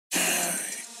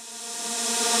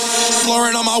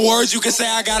Slurring on my words, you can say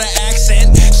I got an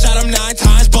accent. Shot him 9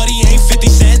 times, but he ain't 50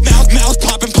 Cent. Mouth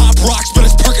popping pop rocks, but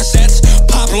it's Percocets.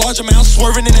 Pop large amounts,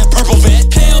 swerving in that purple vet.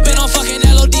 Hell been on fucking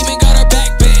L.O. Demon, got her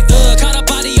back bent. Caught a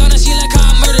body on her, she like how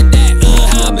I murdered that.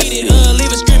 How I beat it, leave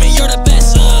it screaming, you're the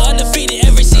best. Undefeated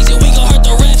every season, we gon' hurt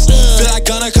the refs. Feel like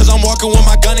gunner, cause I'm walking with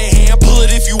my gun in hand. Pull it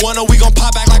if you wanna, we gon'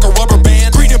 pop back like a rubber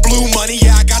band. Green and blue money,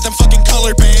 yeah, I got them fucking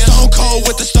colored bands. Stone cold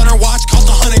with the stunner watch, cost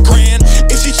 100 grand.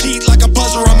 If she cheat like a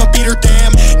buzzer, I'ma beat her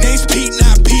damn. Name's Pete,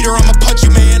 not Peter, I'ma punch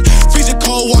you, man. Freezing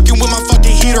cold, walking with my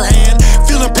fucking heater hand.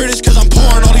 Feeling British cause I'm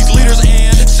pouring all these liters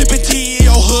and sipping tea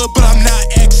in your hood, but I'm not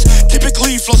X.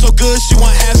 Typically flow so good, she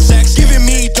wanna have sex. Giving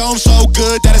me dome so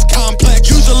good that it's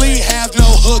complex. Usually have no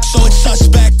hook, so it's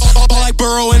suspect. All like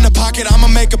Burrow in the pocket,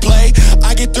 I'ma make a play.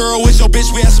 I get thorough with your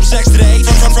bitch, we had some sex today.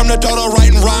 From the dodo,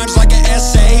 writing rhymes like an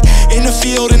essay. In the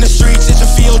field, in the streets, it's a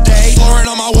field day. Slurring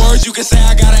on my words, you can say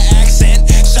I got an accent.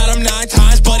 Shot him 9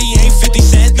 times, but he ain't 50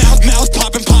 Cent. Mouth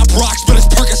popping pop rocks, but it's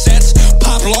Percocets.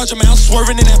 Pop large amounts,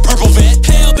 swerving in that purple vet.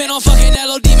 Hell been on fucking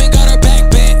L.O. Demon, got her back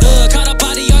bent. Caught a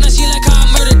body on her, she like how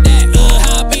I murdered that.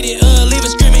 How I beat it, leave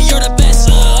it screaming, you're the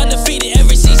best. Undefeated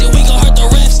every season, we gon' hurt the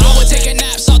refs. I would take a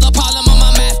nap, solve the problem on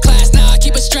my math class. Now I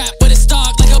keep it strapped with a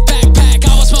stock like a backpack.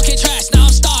 I was smoking trash, now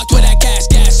I'm stocked with that gas.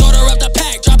 Order up the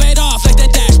pack, drop it off like the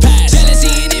dash pass. Jealousy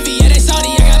and envy, yeah, they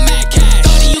salty, I got mad cash.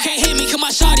 Thoughty, you can't hit me, cause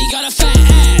my shawty got a fat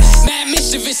ass. Mad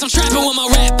mischievous, I'm trapping with my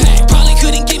rat pack. Probably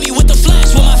couldn't get me with the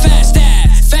flash with my fast dad.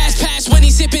 Fast pass when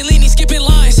he sipping lean, he skipping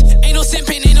lines. Ain't no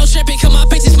simping, ain't no tripping, cause my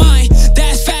bitch is mine.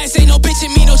 That's fast, ain't no bitch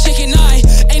in me, no chicken eye.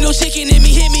 Ain't no chicken in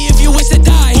me, hit me if you wish to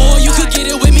die. Or you could get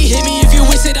it with me, hit me if you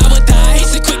wish that I would die.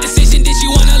 It's a quick decision, did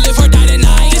you wanna live or die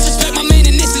tonight? Disrespect my man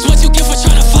and this is what you get for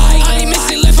trying to fight. I ain't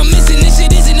missing left, I'm missing, this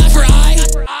shit isn't eye for eye.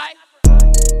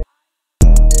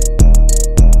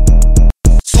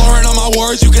 Slurring on my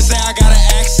words, you can say I got